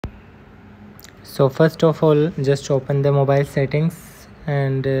So first of all, just open the mobile settings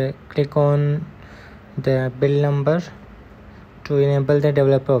and click on the build number to enable the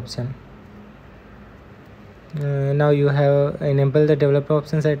developer option. Now you have enabled the developer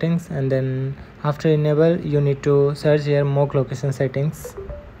option settings, and then after enable you need to search here mock location settings.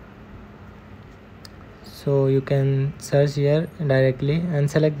 So you can search here directly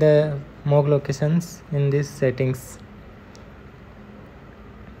and select the mock locations in these settings.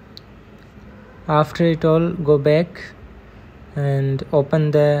 After it all, go back and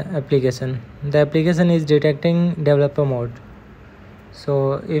open the application. The application is detecting developer mode.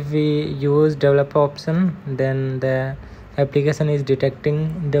 So if we use developer option, then the application is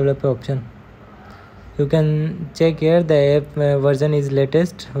detecting developer option. You can check here the app version is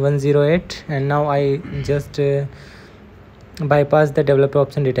latest 108, and now I just bypassed the developer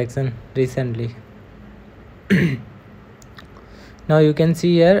option detection recently. Now you can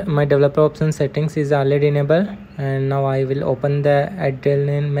see here my developer option settings is already enabled, and now I will open the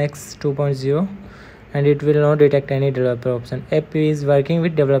Adrenaline Max 2.0 and it will not detect any developer option. App is working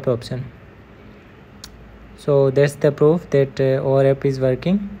with developer option. So that's the proof that our app is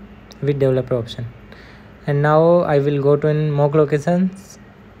working with developer option. And now I will go to in mock locations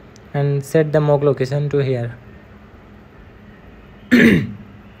and set the mock location to here.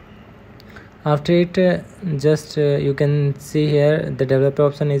 After it, you can see here the developer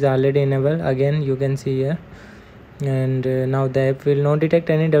option is already enabled. Again you can see here, and now the app will not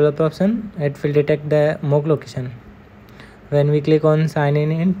detect any developer option. It will detect the mock location. When we click on sign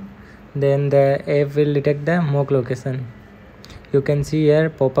in, then the app will detect the mock location. You can see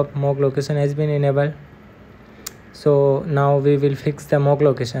here pop-up mock location has been enabled. So now we will fix the mock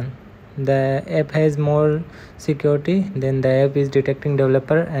location. The app has more security, then the app is detecting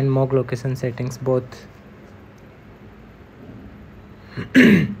developer and mock location settings both.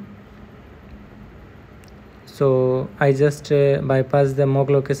 So I just bypass the mock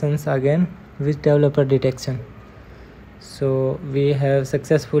locations again with developer detection. So we have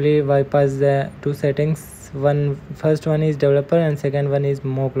successfully bypassed the two settings. First one is developer and second one is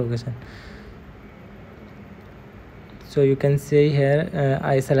mock location. So you can see here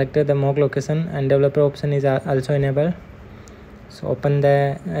I selected the mock location and developer option is also enabled. So open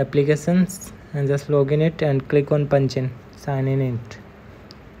the applications and just log in it and click on punch in, sign in it.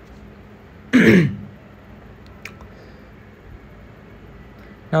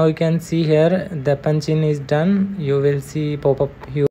 Now you can see here the punch in is done. You will see pop up here.